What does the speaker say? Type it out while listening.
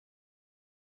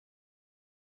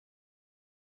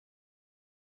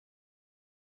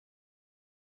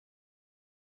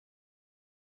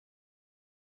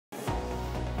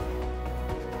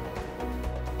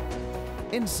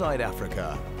Inside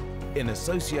Africa, in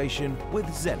association with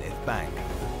Zenith Bank.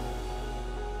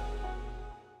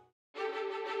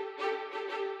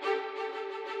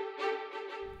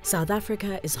 South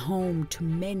Africa is home to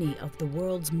many of the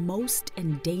world's most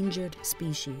endangered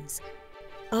species.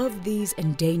 Of these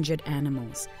endangered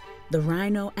animals, the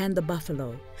rhino and the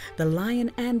buffalo, the lion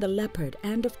and the leopard,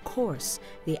 and of course,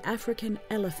 the African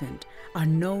elephant are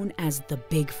known as the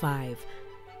Big Five.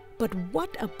 But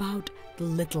what about the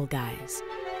little guys?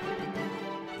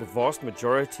 The vast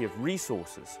majority of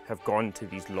resources have gone to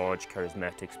these large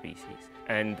charismatic species,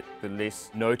 and the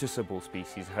less noticeable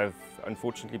species have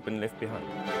unfortunately been left behind.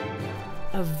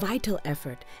 A vital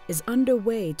effort is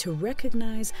underway to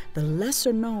recognize the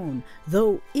lesser known,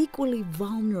 though equally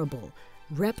vulnerable,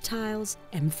 reptiles,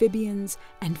 amphibians,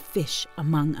 and fish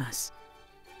among us,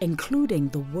 including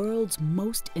the world's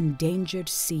most endangered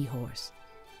seahorse.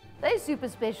 They're super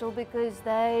special because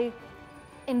they're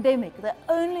endemic. They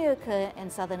only occur in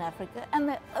southern Africa and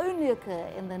they only occur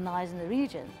in the Knysna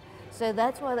region. So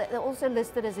that's why they're also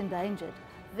listed as endangered.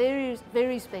 Very,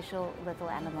 very special little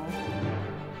animal.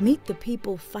 Meet the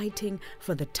people fighting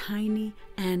for the tiny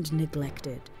and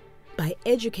neglected by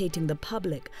educating the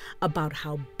public about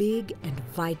how big and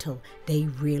vital they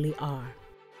really are.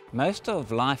 Most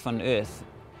of life on Earth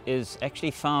is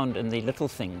actually found in the little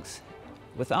things.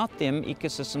 Without them,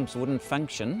 ecosystems wouldn't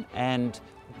function, and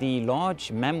the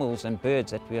large mammals and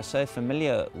birds that we are so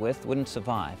familiar with wouldn't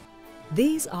survive.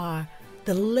 These are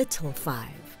the Little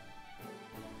Five.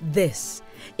 This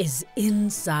is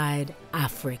Inside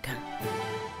Africa.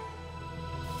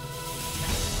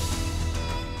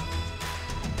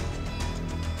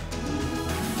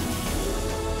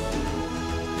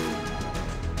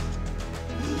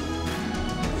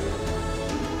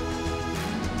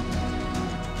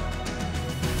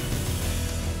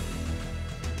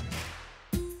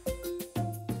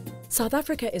 South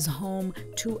Africa is home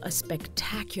to a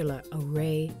spectacular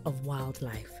array of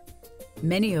wildlife,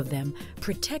 many of them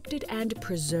protected and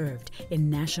preserved in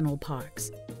national parks.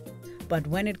 But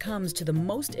when it comes to the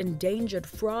most endangered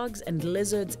frogs and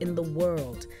lizards in the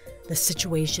world, the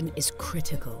situation is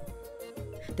critical.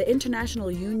 The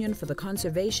International Union for the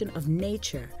Conservation of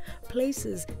Nature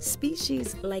places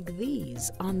species like these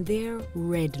on their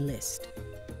red list.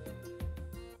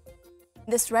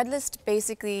 This red list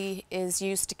basically is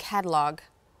used to catalog,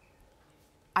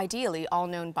 ideally, all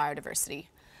known biodiversity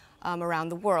around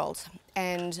the world.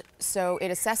 And so it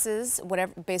assesses,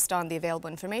 based on the available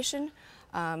information,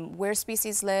 where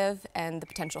species live and the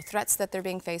potential threats that they're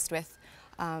being faced with,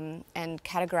 and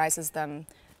categorizes them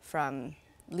from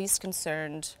least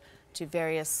concerned to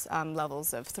various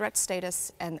levels of threat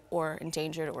status or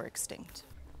endangered or extinct.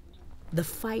 The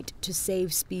fight to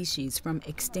save species from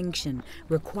extinction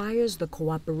requires the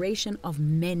cooperation of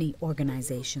many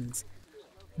organizations.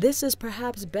 This is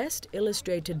perhaps best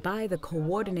illustrated by the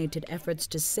coordinated efforts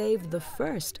to save the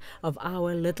first of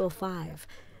our Little Five,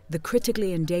 the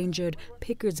critically endangered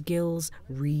Pickersgill's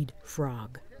reed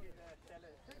frog.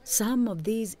 Some of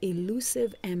these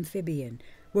elusive amphibian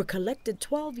were collected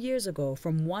 12 years ago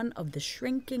from one of the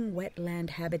shrinking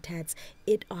wetland habitats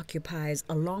it occupies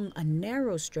along a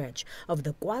narrow stretch of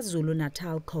the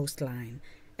KwaZulu-Natal coastline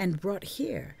and brought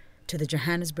here to the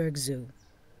Johannesburg Zoo.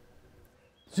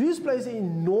 Zoos plays an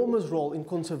enormous role in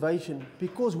conservation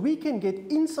because we can get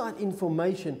inside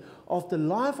information of the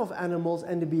life of animals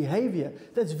and the behavior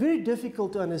that's very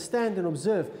difficult to understand and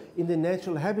observe in the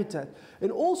natural habitat.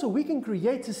 And also we can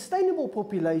create sustainable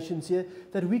populations here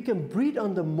that we can breed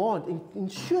on demand and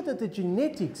ensure that the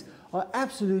genetics are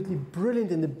absolutely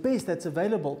brilliant and the best that's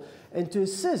available, and to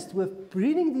assist with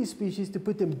breeding these species to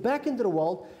put them back into the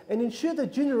wild and ensure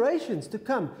that generations to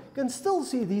come can still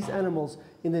see these animals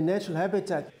in the natural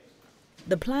habitat.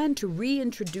 The plan to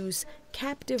reintroduce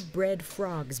captive-bred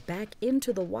frogs back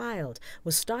into the wild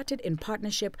was started in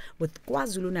partnership with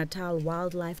KwaZulu-Natal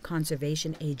Wildlife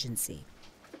Conservation Agency.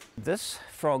 This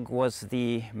frog was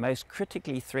the most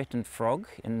critically threatened frog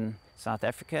in South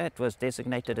Africa. It was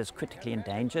designated as critically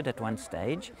endangered at one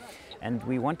stage, and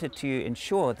we wanted to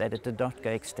ensure that it did not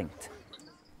go extinct.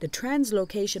 The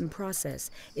translocation process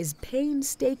is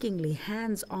painstakingly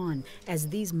hands-on as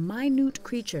these minute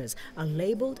creatures are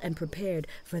labeled and prepared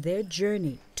for their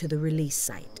journey to the release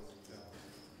site.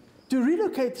 To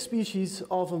relocate species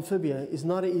of amphibia is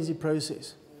not an easy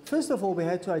process. First of all, we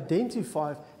had to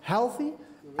identify healthy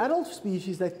adult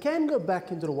species that can go back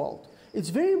into the wild. It's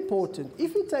very important.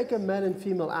 If we take a male and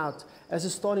female out as a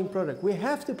starting product, we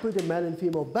have to put the male and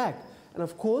female back. And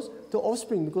of course, the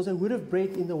offspring, because they would have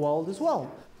bred in the wild as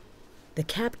well. The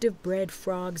captive bred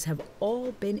frogs have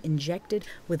all been injected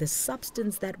with a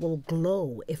substance that will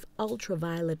glow if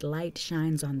ultraviolet light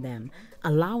shines on them,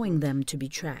 allowing them to be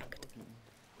tracked.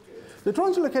 The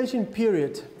translocation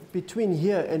period between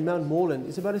here and Mount Moreland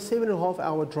is about a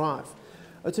 7.5-hour drive.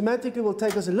 Automatically will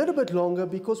take us a little bit longer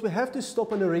because we have to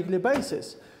stop on a regular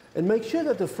basis and make sure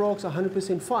that the frogs are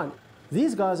 100% fine.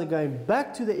 These guys are going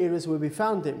back to the areas where we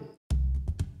found them.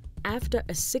 After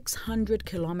a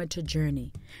 600-kilometer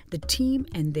journey, the team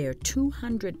and their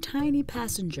 200 tiny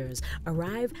passengers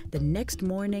arrive the next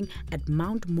morning at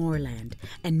Mount Moreland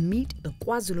and meet the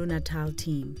KwaZulu-Natal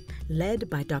team, led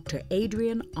by Dr.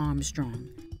 Adrian Armstrong.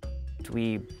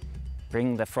 We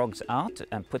bring the frogs out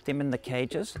and put them in the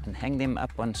cages and hang them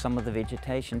up on some of the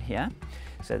vegetation here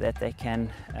so that they can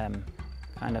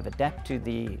kind of adapt to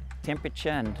the temperature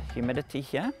and humidity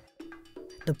here.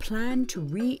 The plan to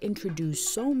reintroduce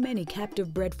so many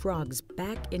captive bred frogs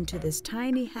back into this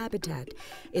tiny habitat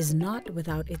is not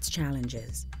without its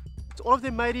challenges. All of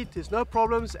them made it, there's no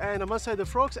problems, and I must say the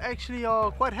frogs actually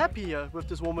are quite happy here with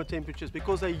these warmer temperatures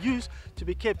because they used to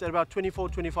be kept at about 24,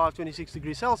 25, 26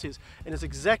 degrees Celsius, and it's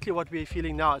exactly what we're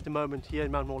feeling now at the moment here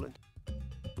in Mount Moreland.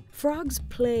 Frogs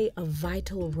play a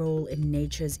vital role in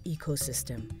nature's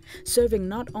ecosystem, serving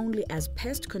not only as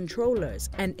pest controllers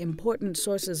and important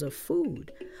sources of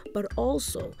food, but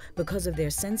also because of their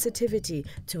sensitivity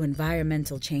to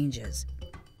environmental changes.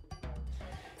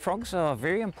 Frogs are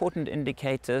very important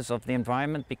indicators of the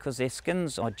environment because their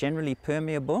skins are generally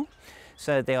permeable,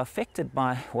 so they are affected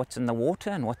by what's in the water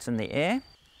and what's in the air.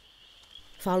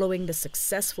 Following the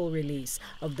successful release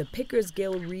of the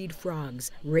Pickersgill reed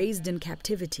frogs raised in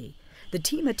captivity, the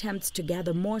team attempts to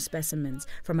gather more specimens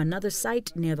from another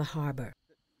site near the harbor.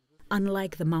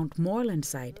 Unlike the Mount Moreland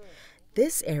site,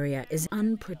 this area is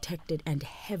unprotected and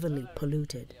heavily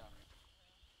polluted.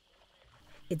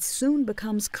 It soon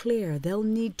becomes clear they'll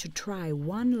need to try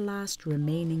one last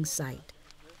remaining site.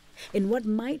 In what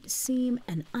might seem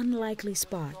an unlikely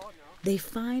spot, they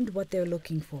find what they're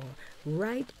looking for,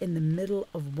 right in the middle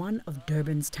of one of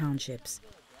Durban's townships.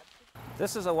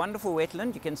 This is a wonderful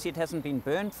wetland. You can see it hasn't been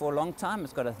burned for a long time.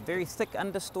 It's got a very thick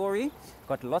understory,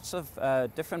 got lots of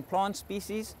different plant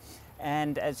species.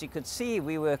 And as you could see,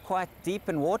 we were quite deep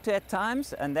in water at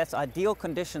times, and that's ideal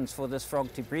conditions for this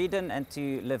frog to breed in and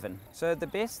to live in. So the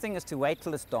best thing is to wait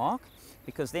till it's dark,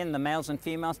 because then the males and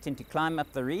females tend to climb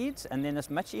up the reeds, and then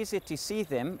it's much easier to see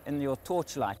them in your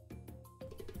torchlight.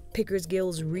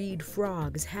 Pickersgill's reed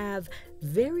frogs have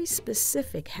very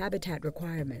specific habitat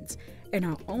requirements and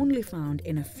are only found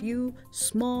in a few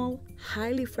small,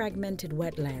 highly fragmented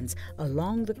wetlands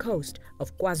along the coast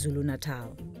of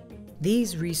KwaZulu-Natal.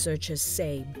 These researchers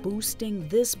say boosting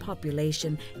this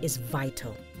population is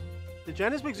vital. The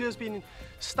Johannesburg Zoo has been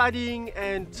studying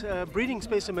and breeding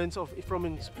specimens from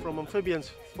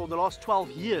amphibians for the last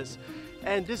 12 years,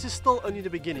 and this is still only the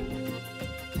beginning.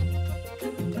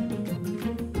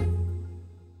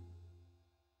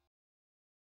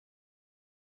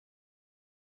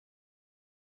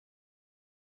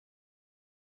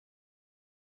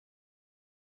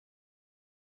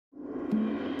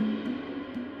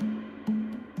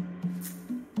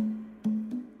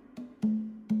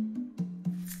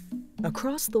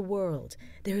 Across the world,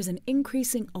 there is an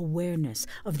increasing awareness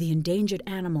of the endangered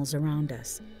animals around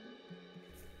us.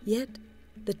 Yet,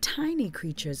 the tiny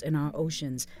creatures in our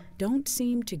oceans don't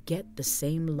seem to get the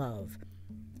same love.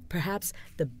 Perhaps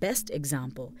the best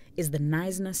example is the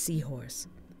Knysna seahorse.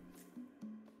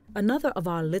 Another of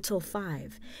our little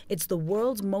five, it's the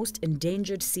world's most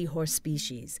endangered seahorse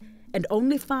species, and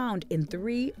only found in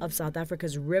 3 of South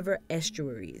Africa's river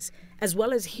estuaries, as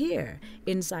well as here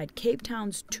inside Cape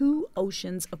Town's 2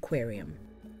 Oceans Aquarium.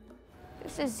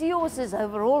 So seahorses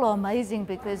overall are amazing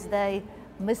because they're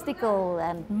mystical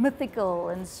and mythical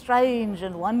and strange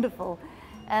and wonderful.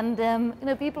 And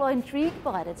people are intrigued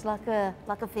by it. It's like a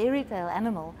fairy tale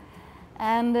animal.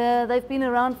 And they've been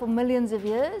around for millions of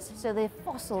years, so they're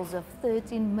fossils of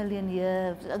 13 million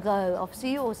years ago of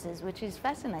seahorses, which is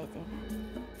fascinating.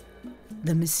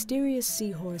 The mysterious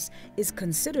seahorse is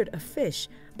considered a fish,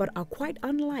 but are quite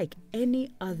unlike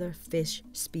any other fish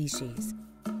species.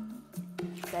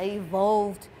 They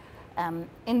evolved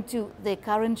into their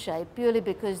current shape purely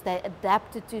because they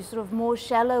adapted to sort of more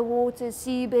shallow water,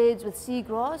 seabeds with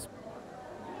seagrass.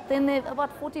 Then there are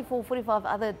about 44, 45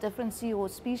 other different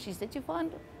seahorse species that you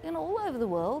find all over the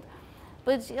world.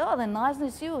 But yeah, the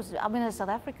Knysna seahorse, I mean, as South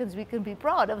Africans, we can be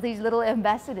proud of these little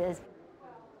ambassadors.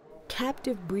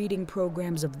 Captive breeding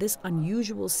programs of this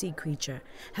unusual sea creature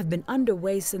have been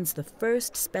underway since the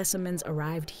first specimens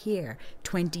arrived here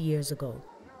 20 years ago.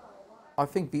 I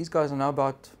think these guys are now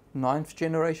about 9th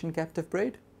generation captive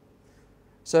bred.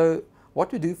 So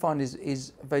what we do find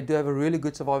is they do have a really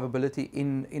good survivability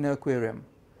in an aquarium.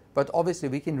 But obviously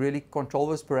we can really control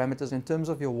those parameters in terms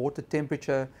of your water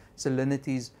temperature,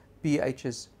 salinities,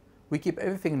 pHs. We keep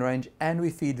everything in range and we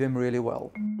feed them really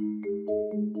well.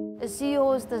 A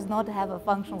seahorse does not have a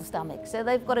functional stomach, so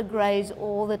they've got to graze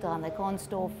all the time. They can't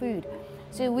store food.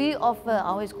 So we offer, I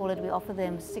always call it, we offer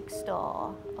them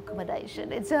 6-star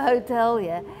accommodation. It's a hotel,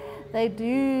 yeah. They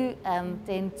do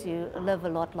tend to live a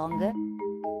lot longer.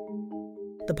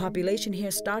 The population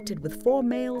here started with 4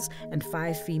 males and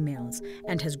 5 females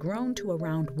and has grown to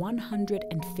around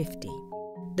 150.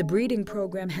 The breeding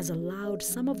program has allowed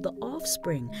some of the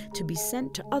offspring to be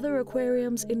sent to other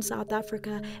aquariums in South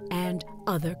Africa and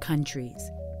other countries.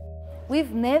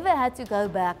 We've never had to go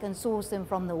back and source them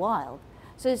from the wild.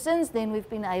 So since then we've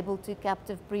been able to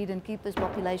captive breed and keep this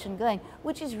population going,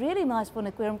 which is really nice for an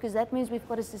aquarium because that means we've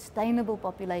got a sustainable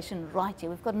population right here.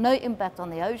 We've got no impact on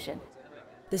the ocean.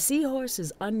 The seahorse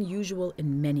is unusual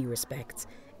in many respects.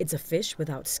 It's a fish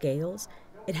without scales,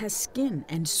 it has skin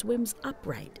and swims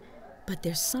upright, but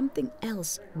there's something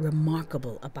else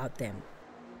remarkable about them.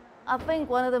 I think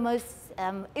one of the most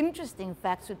interesting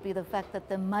facts would be the fact that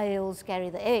the males carry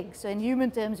the eggs. So in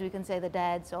human terms we can say the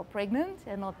dads are pregnant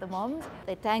and not the moms.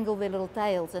 They tangle their little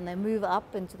tails and they move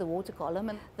up into the water column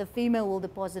and the female will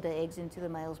deposit her eggs into the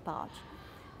male's pouch.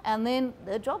 And then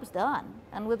the job's done.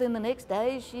 And within the next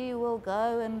day, she will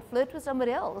go and flirt with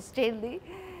somebody else, gently.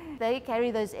 They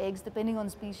carry those eggs, depending on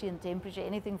species and temperature,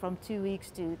 anything from 2 weeks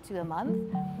to a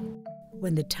month.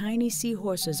 When the tiny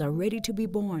seahorses are ready to be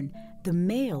born, the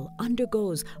male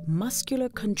undergoes muscular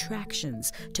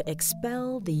contractions to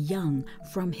expel the young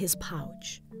from his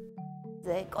pouch.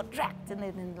 They contract, and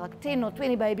then like 10 or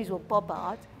 20 babies will pop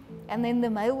out. And then the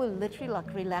male will literally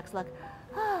like relax, like,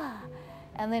 ah.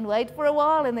 And then wait for a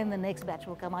while, and then the next batch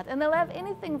will come out. And they'll have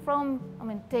anything from,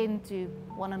 10 to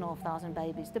 1,500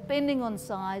 babies, depending on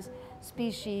size,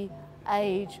 species,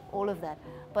 age, all of that.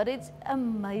 But it's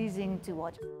amazing to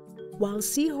watch. While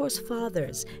seahorse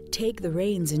fathers take the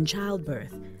reins in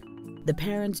childbirth, the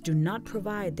parents do not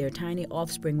provide their tiny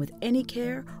offspring with any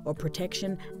care or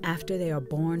protection after they are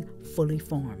born fully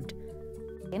formed.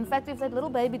 In fact, if that little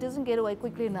baby doesn't get away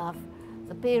quickly enough,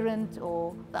 the parent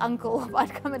or the uncle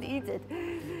might come and eat it.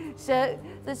 So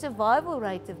the survival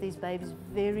rate of these babies is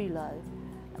very low.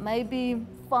 Maybe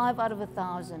 5 out of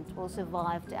 1,000 will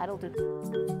survive to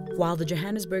adulthood. While the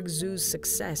Johannesburg Zoo's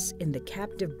success in the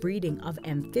captive breeding of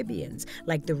amphibians,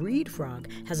 like the reed frog,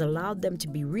 has allowed them to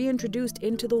be reintroduced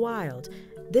into the wild,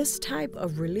 this type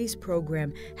of release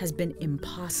program has been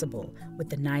impossible with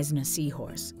the Knysna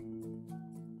seahorse.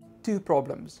 2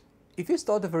 problems. If you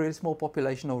start with a very small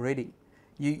population already,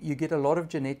 you get a lot of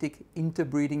genetic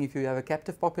interbreeding if you have a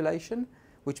captive population,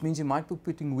 which means you might be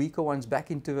putting weaker ones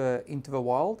back into the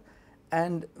wild.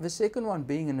 And the second one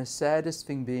being, and the saddest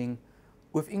thing being,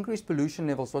 with increased pollution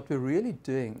levels, what we're really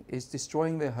doing is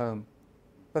destroying their home.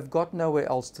 They've got nowhere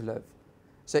else to live.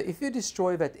 So if you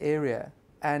destroy that area,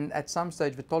 and at some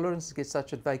stage the tolerances get such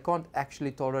that they can't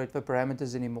actually tolerate the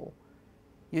parameters anymore,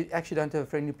 you actually don't have a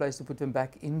friendly place to put them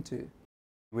back into.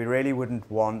 We really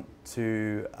wouldn't want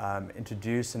to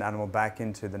introduce an animal back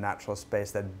into the natural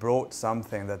space that brought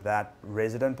something that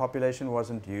resident population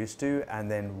wasn't used to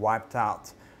and then wiped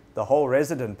out the whole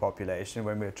resident population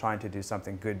when we were trying to do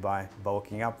something good by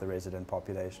bulking up the resident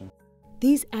population.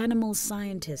 These animal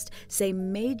scientists say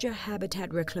major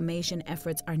habitat reclamation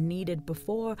efforts are needed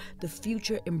before the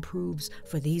future improves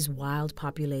for these wild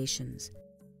populations.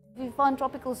 You find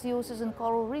tropical seahorses in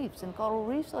coral reefs, and coral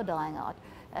reefs are dying out.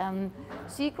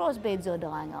 Seagrass beds are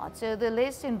dying out. So the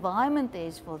less environment there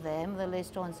is for them, the less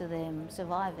chance of them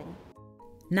surviving.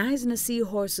 Knysna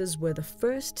seahorses were the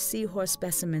first seahorse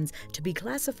specimens to be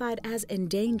classified as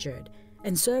endangered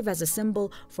and serve as a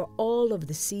symbol for all of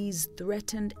the sea's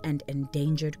threatened and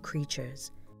endangered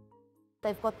creatures.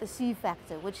 They've got the C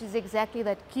factor, which is exactly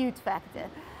that cute factor.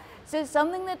 So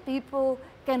something that people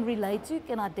can relate to,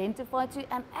 can identify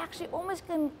to, and actually almost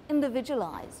can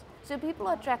individualize. So people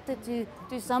are attracted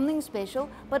to something special,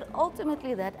 but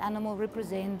ultimately that animal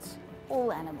represents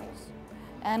all animals.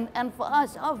 And for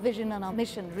us, our vision and our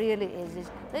mission really is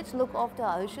let's look after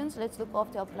our oceans, let's look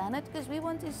after our planet, because we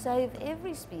want to save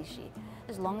every species.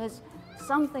 As long as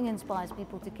something inspires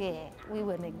people to care, we're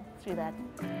winning through that.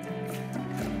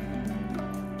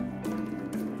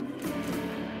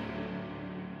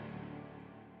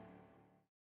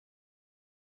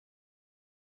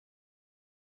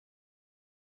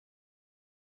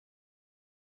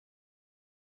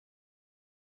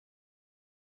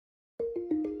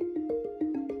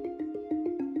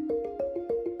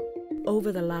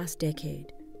 Over the last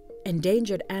decade,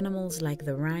 Endangered animals like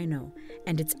the rhino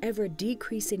and its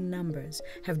ever-decreasing numbers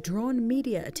have drawn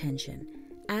media attention,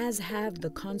 as have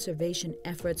the conservation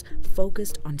efforts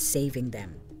focused on saving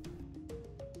them.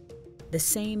 The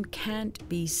same can't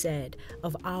be said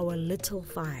of our little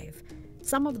five,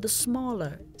 some of the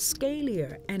smaller,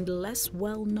 scalier, and less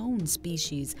well-known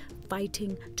species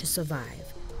fighting to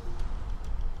survive.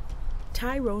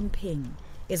 Tyrone Ping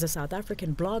is a South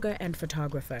African blogger and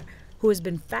photographer who has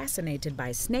been fascinated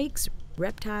by snakes,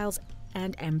 reptiles,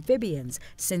 and amphibians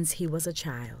since he was a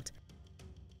child.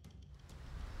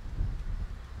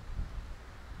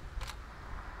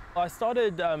 I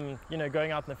started,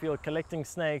 going out in the field collecting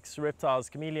snakes, reptiles,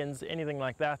 chameleons, anything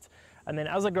like that. And then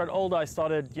as I got older, I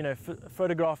started,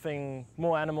 photographing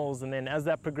more animals. And then as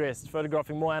that progressed,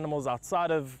 photographing more animals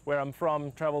outside of where I'm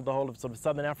from, traveled the whole of sort of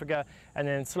Southern Africa, and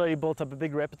then slowly built up a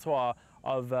big repertoire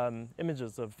of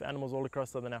images of animals all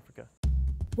across Southern Africa.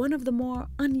 One of the more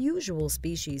unusual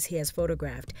species he has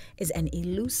photographed is an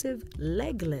elusive,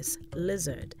 legless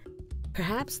lizard.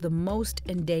 Perhaps the most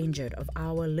endangered of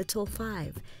our little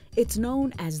five. It's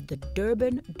known as the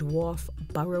Durban dwarf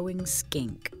burrowing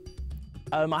skink.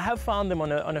 I have found them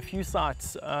on a few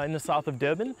sites in the south of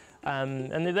Durban,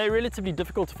 and they're relatively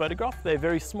difficult to photograph. They're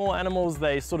very small animals,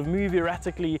 they sort of move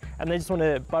erratically, and they just want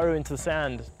to burrow into the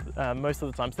sand most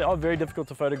of the time. So they are very difficult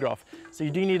to photograph. So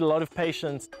you do need a lot of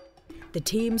patience. The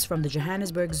teams from the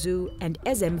Johannesburg Zoo and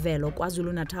Ezemvelo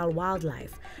KwaZulu-Natal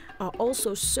Wildlife are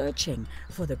also searching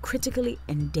for the critically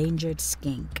endangered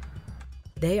skink.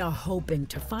 They are hoping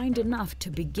to find enough to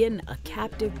begin a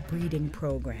captive breeding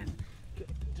program.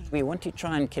 We want to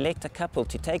try and collect a couple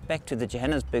to take back to the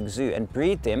Johannesburg Zoo and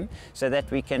breed them so that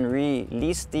we can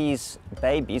release these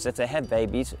babies, if they have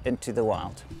babies, into the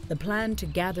wild. The plan to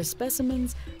gather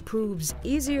specimens proves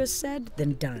easier said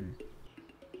than done.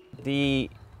 The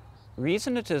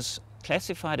reason it is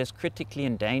classified as critically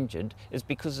endangered is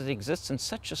because it exists in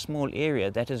such a small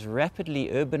area that is rapidly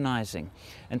urbanizing.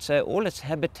 And so all its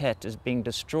habitat is being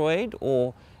destroyed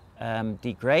or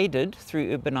degraded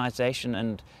through urbanization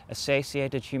and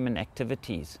associated human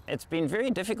activities. It's been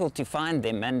very difficult to find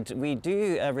them, and we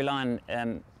do rely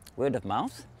on word of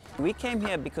mouth. We came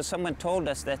here because someone told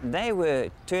us that they were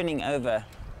turning over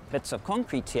bits of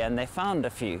concrete here and they found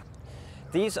a few.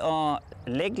 These are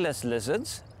legless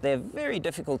lizards. They're very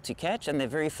difficult to catch and they're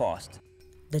very fast.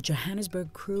 The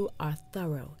Johannesburg crew are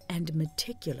thorough and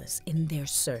meticulous in their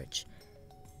search,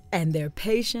 and their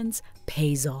patience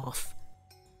pays off.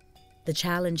 The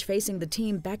challenge facing the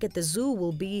team back at the zoo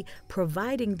will be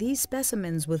providing these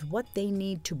specimens with what they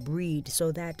need to breed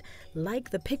so that, like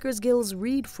the Pickersgill's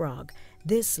reed frog,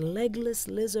 this legless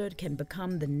lizard can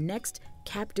become the next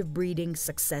captive breeding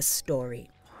success story.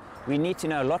 We need to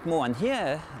know a lot more, and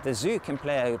here the zoo can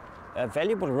play a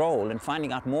valuable role in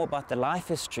finding out more about the life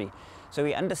history, so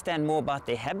we understand more about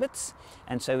their habits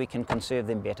and so we can conserve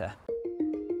them better.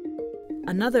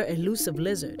 Another elusive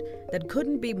lizard that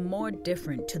couldn't be more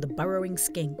different to the burrowing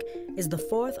skink is the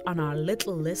fourth on our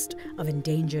little list of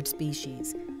endangered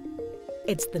species.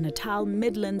 It's the Natal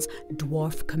Midlands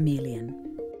dwarf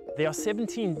chameleon. There are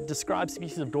 17 described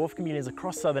species of dwarf chameleons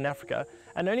across Southern Africa,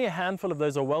 and only a handful of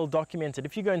those are well documented.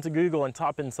 If you go into Google and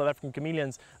type in South African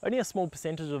chameleons, only a small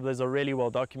percentage of those are really well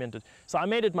documented. So I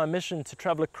made it my mission to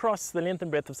travel across the length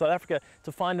and breadth of South Africa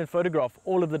to find and photograph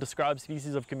all of the described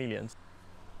species of chameleons.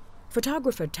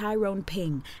 Photographer Tyrone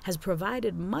Ping has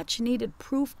provided much-needed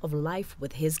proof of life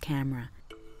with his camera.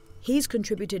 He's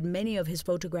contributed many of his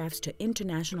photographs to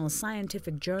international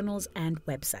scientific journals and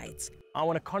websites. I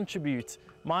want to contribute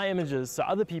my images so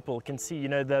other people can see,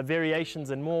 the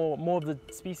variations and more of the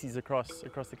species across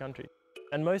the country.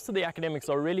 And most of the academics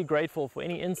are really grateful for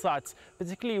any insights,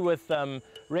 particularly with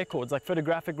records, like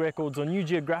photographic records or new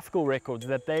geographical records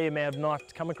that they may have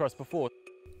not come across before.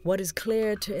 What is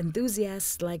clear to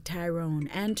enthusiasts like Tyrone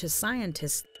and to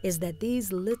scientists is that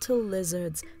these little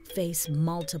lizards face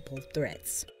multiple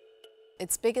threats.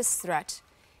 Its biggest threat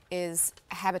is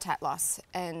habitat loss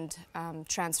and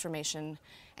transformation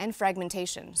and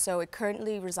fragmentation. So it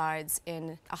currently resides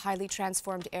in a highly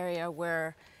transformed area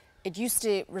where it used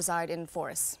to reside in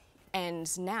forests.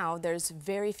 And now there's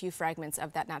very few fragments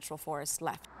of that natural forest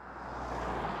left.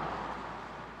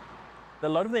 A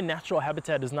lot of their natural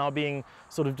habitat is now being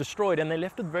sort of destroyed, and they're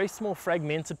left with very small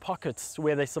fragmented pockets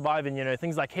where they survive in,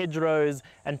 things like hedgerows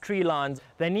and tree lines.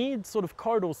 They need sort of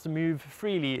corridors to move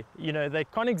freely. They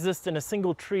can't exist in a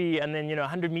single tree and then,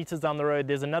 100 meters down the road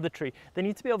there's another tree. They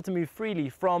need to be able to move freely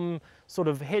from sort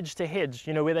of hedge to hedge,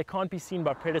 where they can't be seen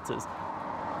by predators.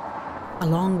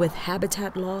 Along with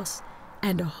habitat loss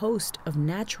and a host of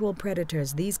natural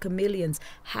predators these chameleons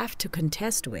have to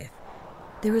contest with,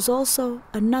 there is also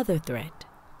another threat: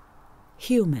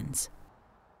 humans.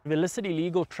 The illicit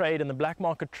illegal trade and the black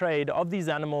market trade of these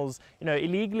animals,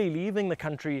 illegally leaving the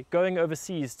country, going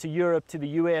overseas to Europe, to the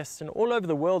US, and all over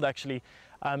the world actually,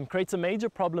 creates a major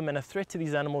problem and a threat to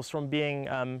these animals from being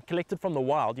collected from the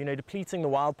wild, depleting the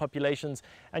wild populations.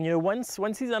 And once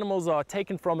these animals are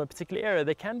taken from a particular area,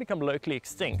 they can become locally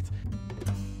extinct.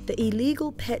 The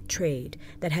illegal pet trade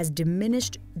that has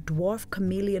diminished dwarf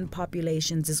chameleon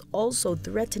populations is also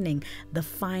threatening the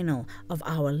final of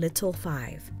our little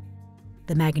five,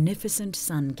 the magnificent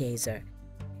sun gazer.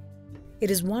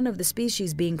 It is one of the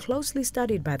species being closely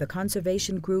studied by the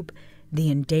conservation group,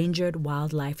 the Endangered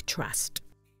Wildlife Trust.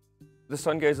 The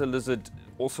sun gazer lizard,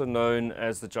 also known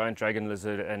as the giant dragon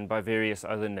lizard and by various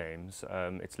other names,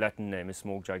 its Latin name is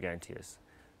small giganteus.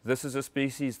 This is a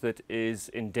species that is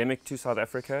endemic to South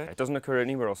Africa. It doesn't occur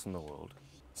anywhere else in the world.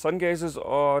 Sun gazers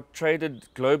are traded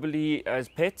globally as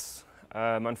pets.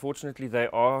 Unfortunately, they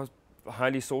are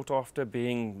highly sought after,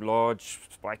 being large,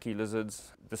 spiky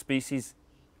lizards. The species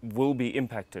will be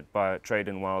impacted by trade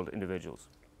in wild individuals.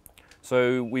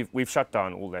 So we've shut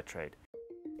down all that trade.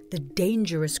 The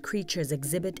dangerous creatures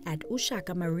exhibit at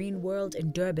Ushaka Marine World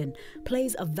in Durban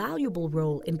plays a valuable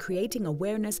role in creating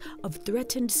awareness of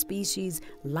threatened species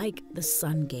like the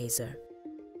sun gazer.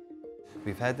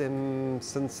 We've had them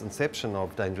since inception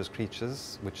of dangerous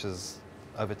creatures, which is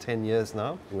over 10 years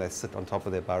now. They sit on top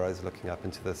of their burrows looking up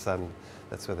into the sun.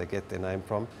 That's where they get their name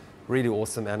from. Really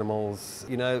awesome animals.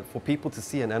 For people to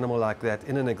see an animal like that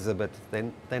in an exhibit,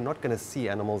 they're not going to see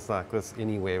animals like this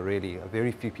anywhere really.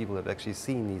 Very few people have actually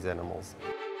seen these animals.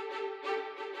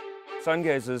 Sun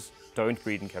gazers don't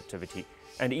breed in captivity,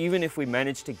 and even if we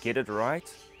manage to get it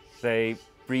right, they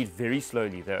breed very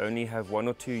slowly. They only have 1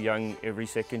 or 2 young every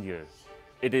second year.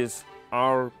 It is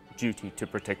our duty to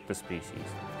protect the species.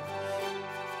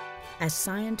 As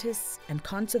scientists and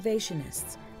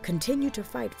conservationists continue to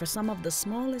fight for some of the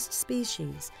smallest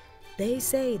species, they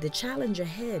say the challenge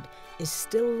ahead is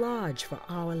still large for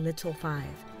our little five,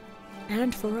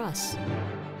 and for us.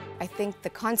 I think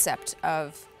the concept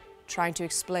of trying to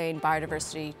explain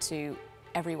biodiversity to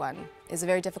everyone is a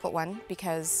very difficult one,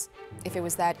 because if it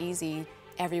was that easy,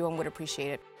 everyone would appreciate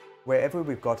it. Wherever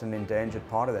we've got an endangered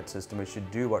part of that system, we should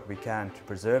do what we can to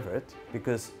preserve it,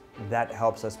 because that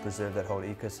helps us preserve that whole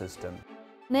ecosystem.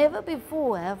 Never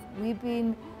before have we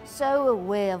been so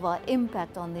aware of our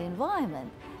impact on the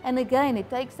environment. And again, it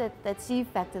takes that C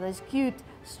factor, those cute,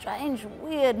 strange,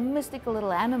 weird, mystical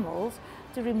little animals,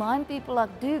 to remind people,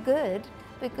 like, do good,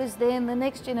 because then the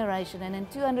next generation, and in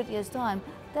 200 years' time,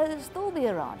 they'll still be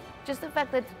around. Just the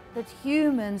fact that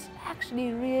humans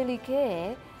actually really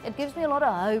care, it gives me a lot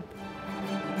of hope.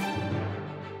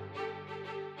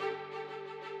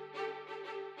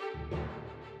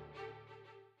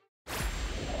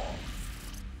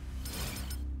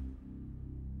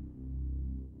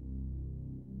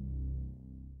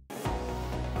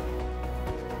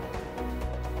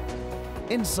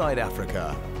 Inside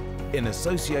Africa, in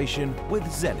association with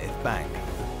Zenith Bank.